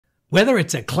Whether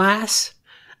it's a class,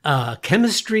 a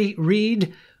chemistry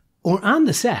read, or on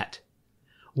the set,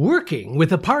 working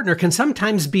with a partner can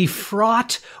sometimes be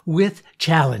fraught with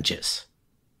challenges.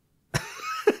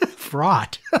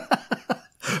 Fraught.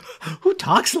 Who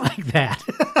talks like that?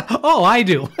 Oh, I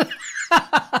do.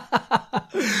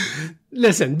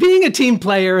 Listen, being a team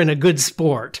player in a good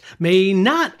sport may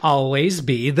not always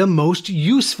be the most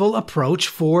useful approach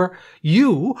for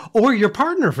you or your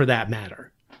partner for that matter.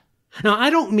 Now, I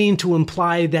don't mean to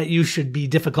imply that you should be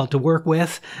difficult to work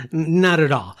with. Not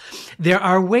at all. There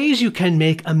are ways you can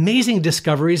make amazing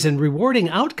discoveries and rewarding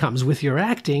outcomes with your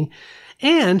acting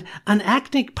and an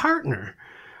acting partner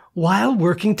while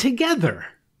working together.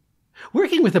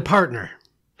 Working with a partner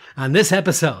on this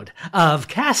episode of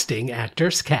Casting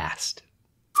Actors Cast.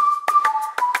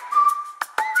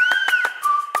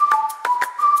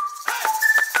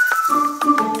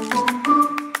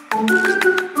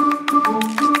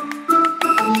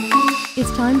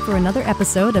 It's time for another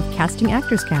episode of Casting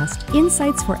Actors Cast,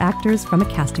 insights for actors from a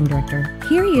casting director.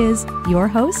 Here he is, your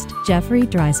host, Jeffrey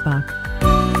Dreisbach.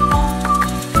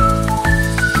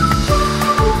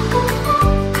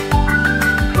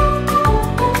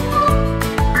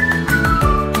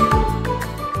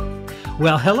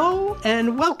 Well, hello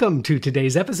and welcome to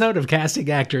today's episode of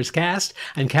Casting Actors Cast.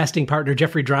 I'm casting partner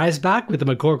Jeffrey Dreisbach with the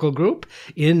McCorkle Group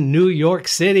in New York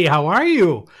City. How are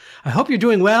you? I hope you're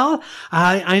doing well.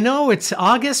 I know it's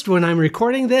August when I'm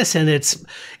recording this, and it's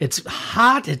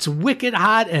hot, it's wicked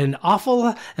hot and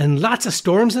awful, and lots of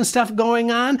storms and stuff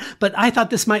going on. But I thought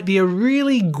this might be a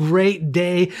really great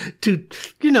day to,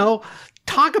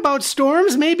 talk about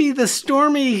storms, maybe the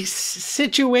stormy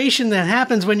situation that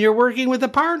happens when you're working with a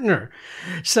partner.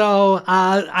 So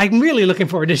I'm really looking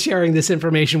forward to sharing this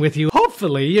information with you.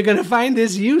 Hopefully, you're going to find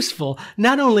this useful,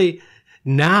 not only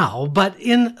now, but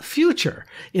in future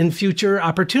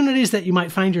opportunities that you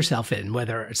might find yourself in,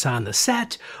 whether it's on the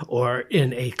set or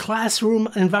in a classroom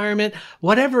environment,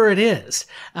 whatever it is.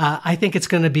 I think it's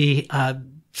going to be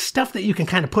stuff that you can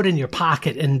kind of put in your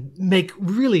pocket and make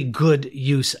really good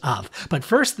use of. But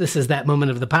first, this is that moment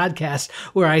of the podcast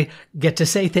where I get to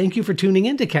say thank you for tuning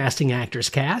in to Casting Actors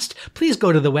Cast. Please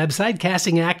go to the website,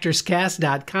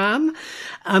 castingactorscast.com.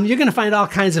 You're going to find all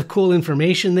kinds of cool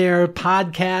information there,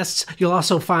 podcasts. You'll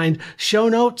also find show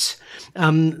notes.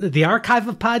 The archive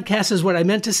of podcasts is what I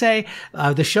meant to say.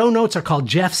 The show notes are called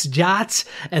Jeff's Jots,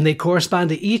 and they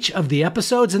correspond to each of the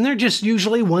episodes, and they're just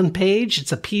usually one page.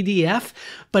 It's a PDF,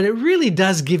 but it really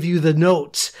does give you the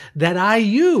notes that I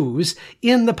use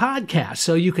in the podcast,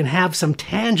 so you can have some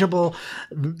tangible,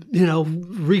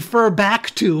 refer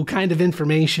back to kind of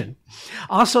information.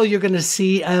 Also, you're going to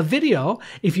see a video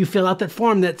if you fill out that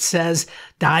form that says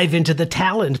dive into the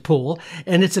talent pool.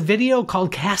 And it's a video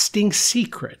called Casting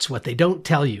Secrets, what they don't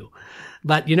tell you.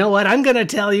 But you know what? I'm going to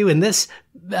tell you in this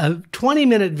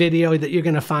 20-minute video that you're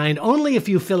going to find only if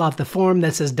you fill out the form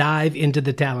that says dive into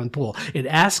the talent pool. It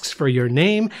asks for your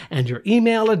name and your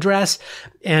email address.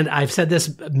 And I've said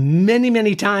this many,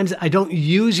 many times. I don't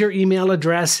use your email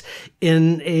address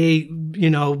in a,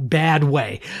 bad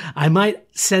way. I might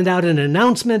send out an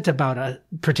announcement about a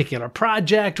particular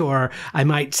project, or I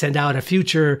might send out a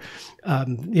future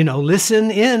listen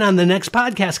in on the next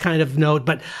podcast kind of note.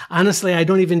 But honestly, I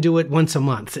don't even do it once a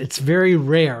month. It's very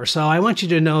rare. So I want you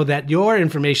to know that your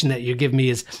information that you give me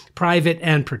is private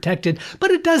and protected,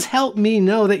 but it does help me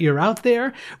know that you're out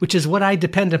there, which is what I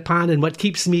depend upon and what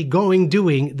keeps me going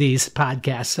doing these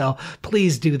podcasts. So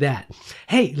please do that.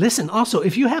 Hey, listen, also,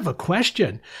 if you have a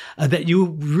question that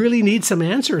you really need some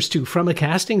answers to from a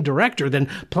casting director, then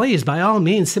please, by all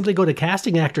means, simply go to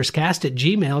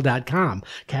castingactorscast@gmail.com.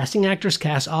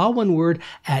 Castingactorscast, all one word,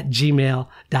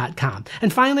 @gmail.com.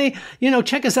 And finally,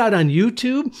 check us out on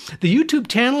YouTube. The YouTube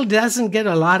channel doesn't get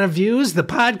a lot of views. The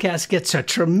podcast gets a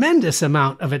tremendous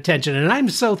amount of attention, and I'm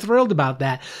so thrilled about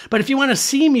that. But if you want to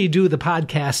see me do the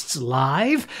podcasts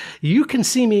live, you can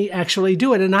see me actually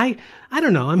do it. And I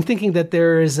don't know. I'm thinking that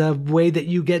there is a way that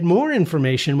you get more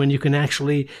information when you can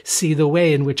actually see the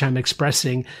way in which I'm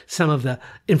expressing some of the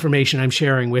information I'm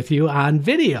sharing with you on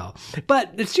video.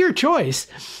 But it's your choice.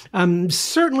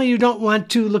 Certainly you don't want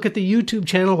to look at the YouTube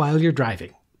channel while you're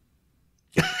driving.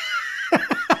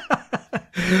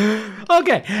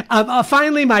 Okay.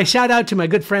 Finally, my shout out to my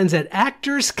good friends at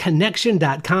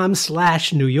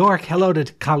actorsconnection.com/New York. Hello to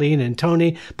Colleen and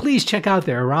Tony. Please check out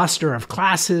their roster of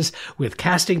classes with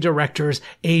casting directors,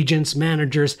 agents,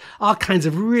 managers, all kinds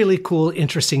of really cool,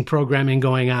 interesting programming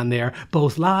going on there,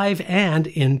 both live and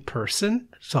in person.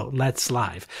 So let's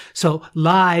live. So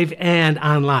live and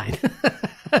online.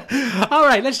 All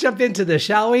right, let's jump into this,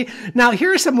 shall we? Now,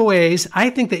 here are some ways I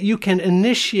think that you can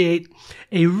initiate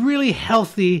a really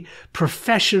healthy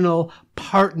professional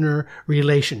partner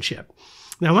relationship.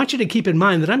 Now, I want you to keep in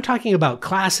mind that I'm talking about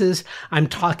classes. I'm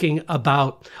talking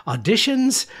about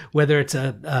auditions, whether it's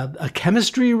a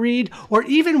chemistry read, or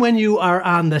even when you are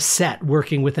on the set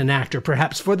working with an actor,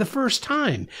 perhaps for the first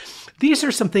time. These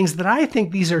are some things that I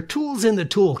think these are tools in the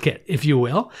toolkit, if you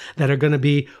will, that are going to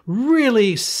be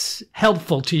really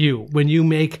helpful to you when you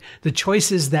make the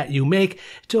choices that you make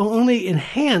to only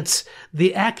enhance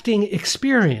the acting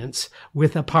experience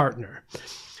with a partner.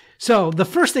 So the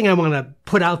first thing I want to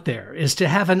put out there is to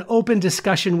have an open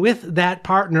discussion with that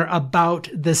partner about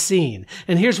the scene.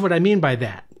 And here's what I mean by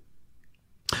that.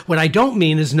 What I don't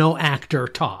mean is no actor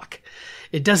talk.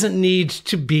 It doesn't need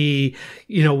to be,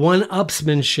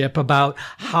 one-upsmanship about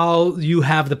how you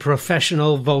have the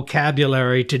professional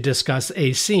vocabulary to discuss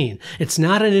a scene. It's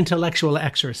not an intellectual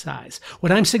exercise.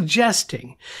 What I'm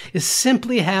suggesting is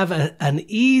simply have an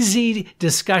easy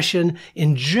discussion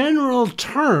in general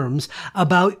terms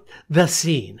about the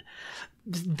scene.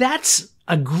 That's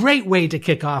a great way to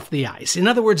kick off the ice. In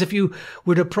other words, if you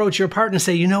would approach your partner and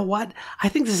say, you know what, I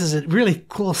think this is a really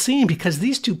cool scene because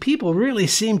these two people really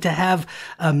seem to have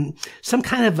some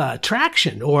kind of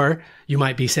attraction. Or you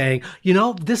might be saying,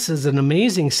 this is an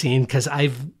amazing scene because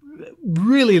I've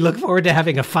really look forward to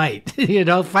having a fight.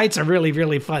 Fights are really,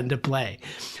 really fun to play.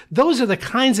 Those are the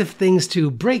kinds of things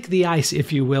to break the ice,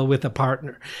 if you will, with a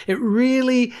partner. It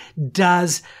really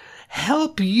does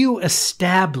help you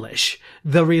establish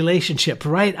the relationship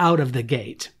right out of the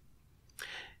gate.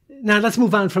 Now, let's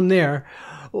move on from there.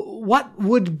 What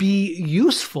would be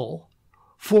useful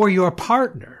for your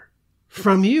partner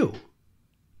from you?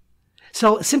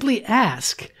 So simply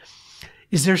ask,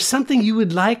 is there something you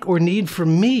would like or need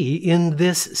from me in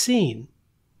this scene?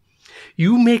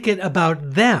 You make it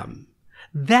about them.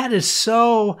 That is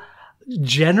so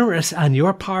generous on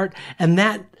your part, and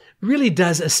that really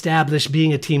does establish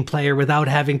being a team player without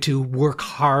having to work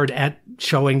hard at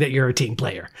showing that you're a team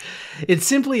player. It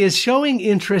simply is showing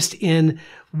interest in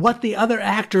what the other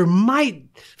actor might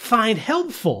find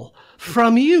helpful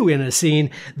from you in a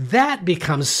scene. That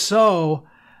becomes so,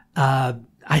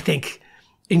 I think,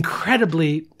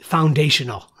 incredibly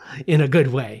foundational in a good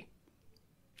way.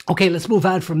 Okay, let's move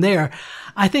on from there.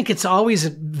 I think it's always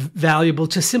valuable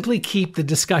to simply keep the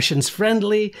discussions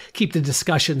friendly, keep the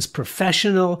discussions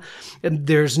professional.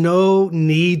 There's no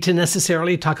need to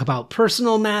necessarily talk about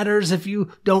personal matters if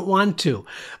you don't want to,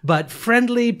 but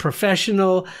friendly,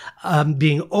 professional,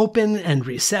 being open and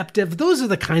receptive. Those are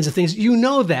the kinds of things,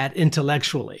 that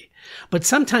intellectually. But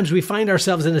sometimes we find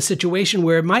ourselves in a situation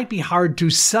where it might be hard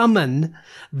to summon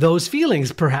those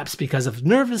feelings, perhaps because of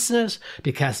nervousness,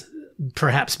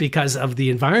 perhaps because of the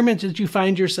environment that you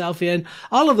find yourself in.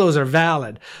 All of those are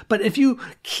valid. But if you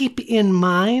keep in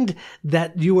mind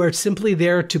that you are simply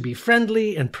there to be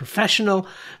friendly and professional,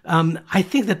 I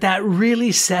think that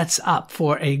really sets up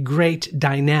for a great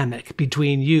dynamic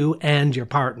between you and your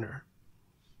partner.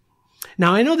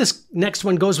 Now, I know this next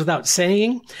one goes without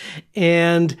saying,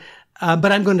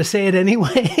 but I'm going to say it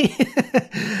anyway.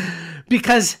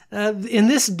 Because in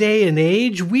this day and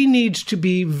age, we need to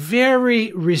be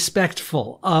very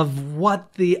respectful of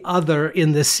what the other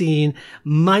in the scene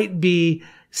might be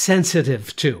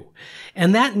sensitive to.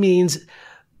 And that means,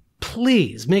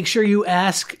 please make sure you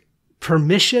ask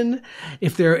permission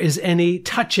if there is any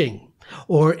touching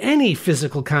or any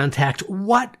physical contact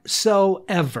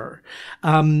whatsoever.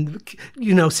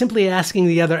 Simply asking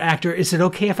the other actor, is it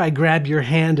okay if I grab your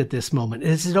hand at this moment?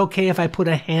 Is it okay if I put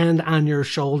a hand on your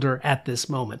shoulder at this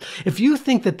moment? If you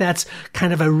think that that's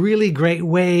kind of a really great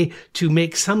way to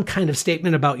make some kind of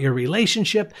statement about your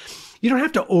relationship, you don't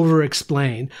have to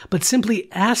over-explain, but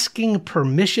simply asking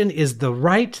permission is the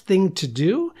right thing to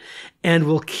do and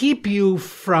will keep you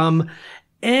from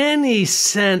any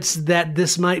sense that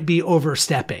this might be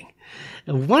overstepping.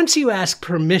 Once you ask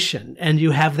permission and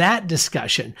you have that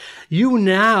discussion, you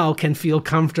now can feel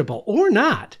comfortable or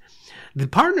not. The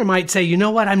partner might say, you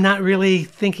know what, I'm not really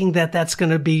thinking that that's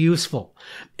going to be useful,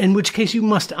 in which case you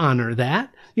must honor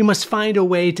that. You must find a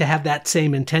way to have that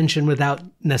same intention without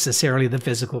necessarily the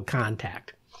physical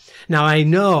contact. Now, I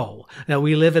know that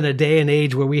we live in a day and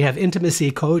age where we have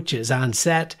intimacy coaches on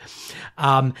set,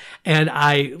 and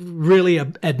I really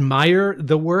admire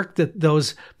the work that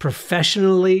those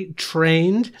professionally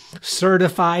trained,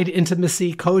 certified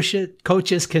intimacy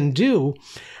coaches can do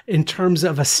in terms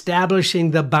of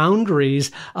establishing the boundaries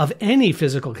of any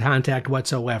physical contact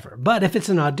whatsoever. But if it's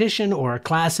an audition or a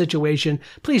class situation,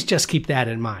 please just keep that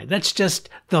in mind. That's just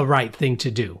the right thing to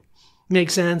do.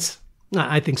 Make sense?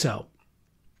 I think so.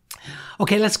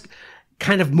 Okay, let's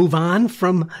kind of move on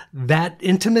from that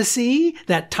intimacy,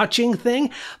 that touching thing.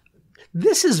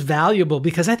 This is valuable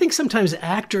because I think sometimes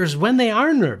actors, when they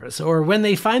are nervous or when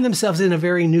they find themselves in a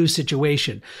very new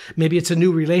situation, maybe it's a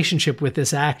new relationship with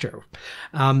this actor,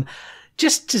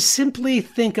 just to simply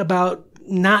think about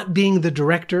not being the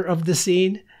director of the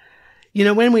scene. You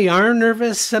know, when we are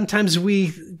nervous, sometimes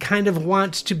we kind of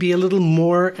want to be a little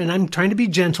more, and I'm trying to be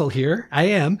gentle here. I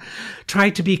am. Try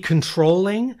to be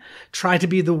controlling. Try to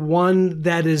be the one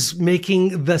that is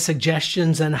making the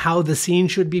suggestions on how the scene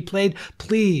should be played.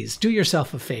 Please do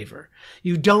yourself a favor.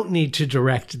 You don't need to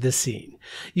direct the scene.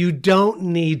 You don't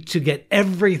need to get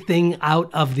everything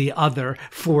out of the other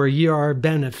for your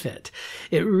benefit.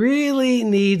 It really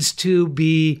needs to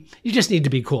be, you just need to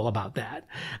be cool about that.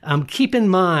 Keep in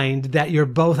mind that you're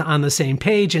both on the same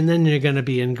page, and then you're going to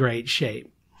be in great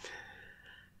shape.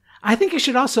 I think you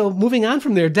should also, moving on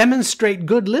from there, demonstrate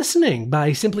good listening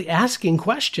by simply asking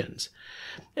questions.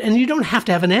 And you don't have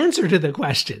to have an answer to the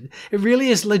question. It really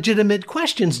is legitimate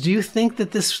questions. Do you think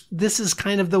that this is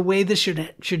kind of the way this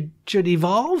should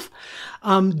evolve?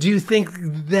 Do you think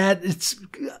that it's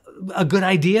a good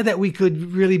idea that we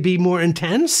could really be more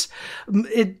intense?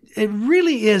 It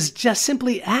really is just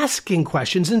simply asking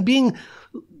questions and being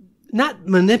not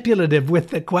manipulative with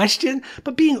the question,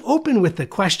 but being open with the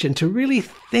question to really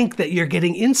think that you're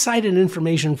getting insight and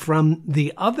information from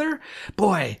the other.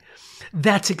 Boy,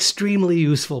 that's extremely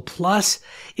useful. Plus,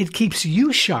 it keeps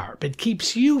you sharp. It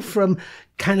keeps you from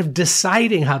kind of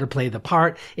deciding how to play the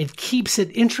part. It keeps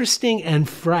it interesting and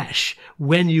fresh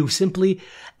when you simply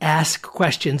ask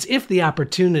questions if the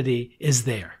opportunity is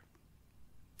there.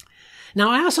 Now,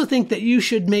 I also think that you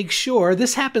should make sure,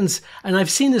 this happens, and I've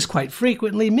seen this quite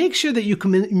frequently, make sure that you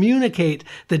communicate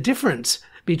the difference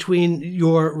between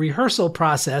your rehearsal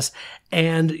process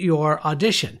and your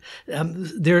audition.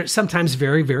 They're sometimes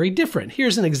very, very different.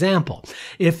 Here's an example.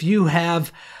 If you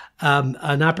have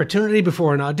an opportunity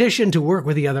before an audition to work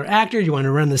with the other actor, you want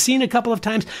to run the scene a couple of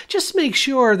times, just make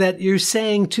sure that you're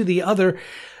saying to the other,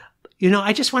 you know,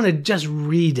 I just want to just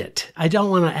read it. I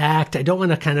don't want to act. I don't want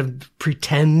to kind of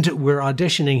pretend we're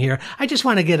auditioning here. I just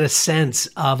want to get a sense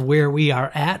of where we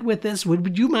are at with this.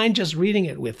 Would you mind just reading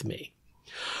it with me?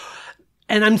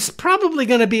 And I'm probably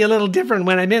going to be a little different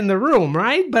when I'm in the room,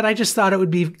 right? But I just thought it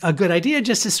would be a good idea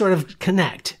just to sort of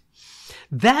connect.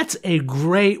 That's a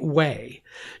great way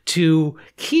to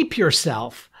keep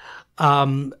yourself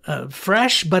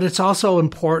fresh, but it's also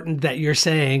important that you're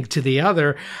saying to the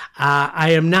other,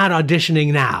 I am not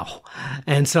auditioning now.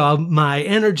 And so my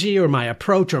energy or my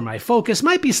approach or my focus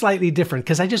might be slightly different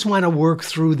because I just want to work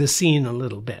through the scene a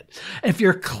little bit. If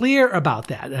you're clear about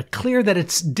that, clear that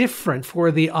it's different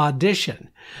for the audition,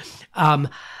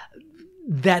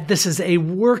 that this is a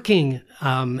working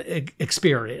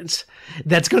experience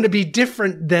that's going to be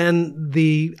different than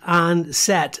the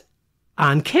on-set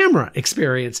on-camera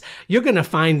experience, you're going to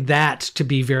find that to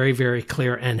be very, very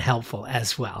clear and helpful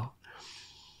as well.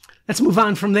 Let's move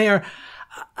on from there.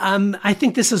 I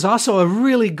think this is also a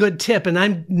really good tip, and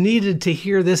I needed to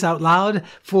hear this out loud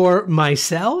for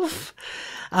myself,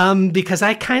 because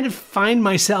I kind of find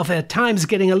myself at times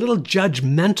getting a little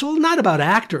judgmental, not about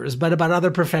actors, but about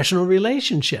other professional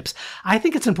relationships. I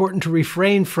think it's important to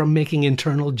refrain from making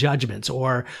internal judgments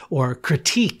or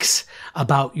critiques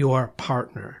about your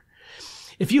partner.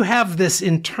 If you have this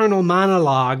internal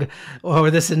monologue or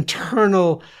this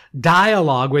internal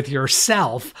dialogue with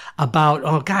yourself about,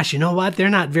 oh gosh, you know what? They're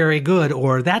not very good,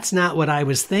 or that's not what I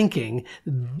was thinking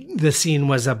the scene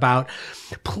was about,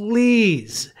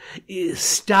 please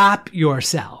stop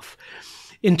yourself.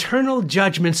 Internal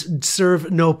judgments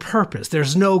serve no purpose.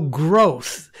 There's no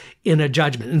growth in a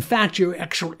judgment. In fact, you're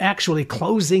actually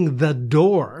closing the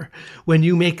door when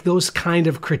you make those kind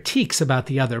of critiques about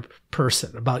the other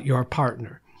person, about your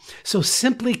partner. So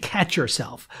simply catch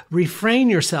yourself. Refrain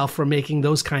yourself from making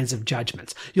those kinds of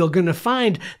judgments. You're going to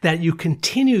find that you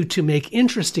continue to make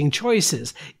interesting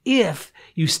choices if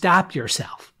you stop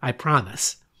yourself. I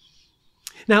promise.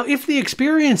 Now, if the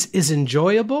experience is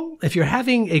enjoyable, if you're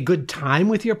having a good time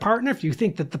with your partner, if you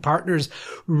think that the partner's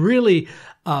really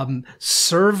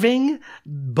serving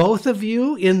both of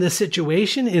you in the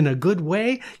situation in a good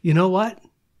way, you know what?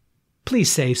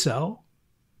 Please say so.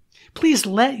 Please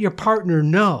let your partner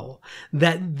know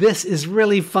that this is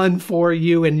really fun for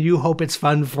you and you hope it's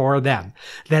fun for them.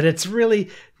 That it's really,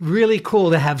 really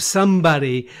cool to have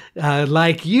somebody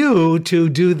like you to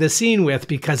do the scene with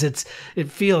because it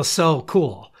feels so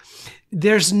cool.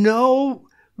 There's no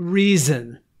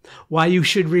reason why you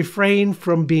should refrain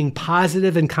from being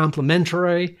positive and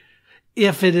complimentary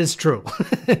if it is true,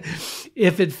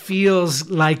 if it feels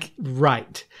like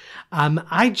right.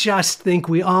 I just think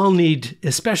we all need,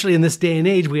 especially in this day and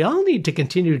age, we all need to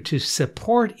continue to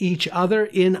support each other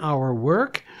in our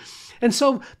work. And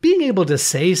so being able to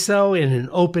say so in an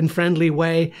open, friendly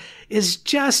way is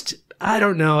just, I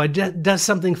don't know, it does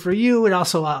something for you. It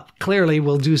also clearly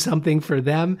will do something for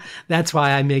them. That's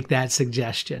why I make that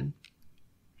suggestion.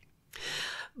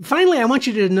 Finally, I want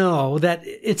you to know that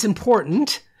it's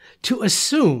important to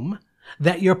assume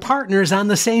that your partner is on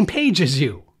the same page as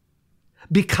you,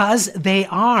 because they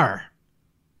are.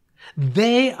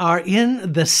 They are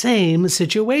in the same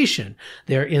situation.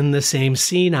 They're in the same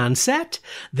scene on set.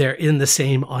 They're in the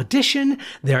same audition.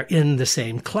 They're in the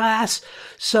same class.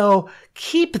 So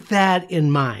keep that in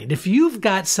mind. If you've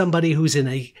got somebody who's in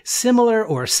a similar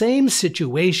or same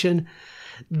situation,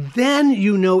 then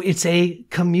you know it's a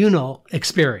communal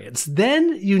experience.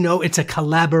 Then you know it's a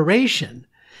collaboration.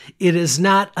 It is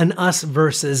not an us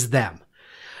versus them.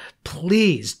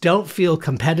 Please don't feel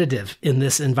competitive in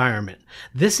this environment.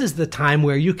 This is the time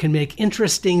where you can make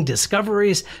interesting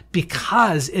discoveries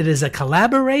because it is a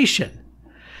collaboration.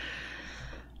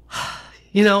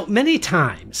 You know, many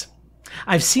times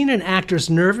I've seen an actor's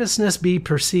nervousness be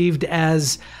perceived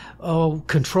as,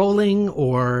 controlling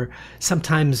or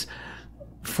sometimes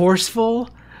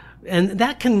forceful, and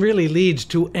that can really lead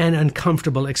to an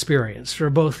uncomfortable experience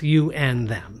for both you and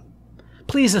them.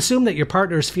 Please assume that your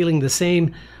partner is feeling the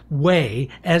same way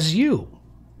as you.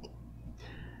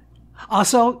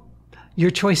 Also, your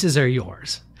choices are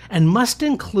yours and must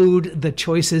include the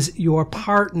choices your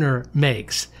partner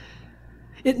makes.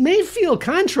 It may feel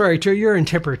contrary to your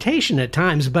interpretation at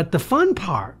times, but the fun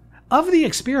part of the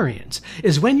experience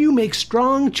is when you make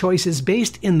strong choices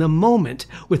based in the moment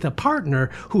with a partner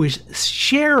who is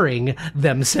sharing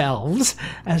themselves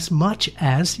as much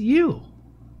as you.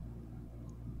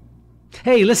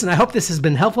 Hey, listen, I hope this has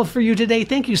been helpful for you today.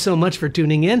 Thank you so much for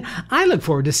tuning in. I look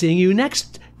forward to seeing you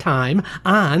next time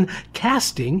on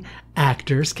Casting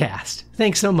Actors Cast.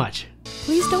 Thanks so much.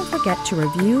 Please don't forget to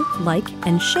review, like,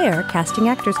 and share Casting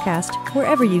Actors Cast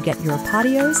wherever you get your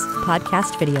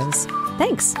podcast videos.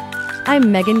 Thanks.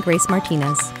 I'm Megan Grace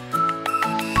Martinez.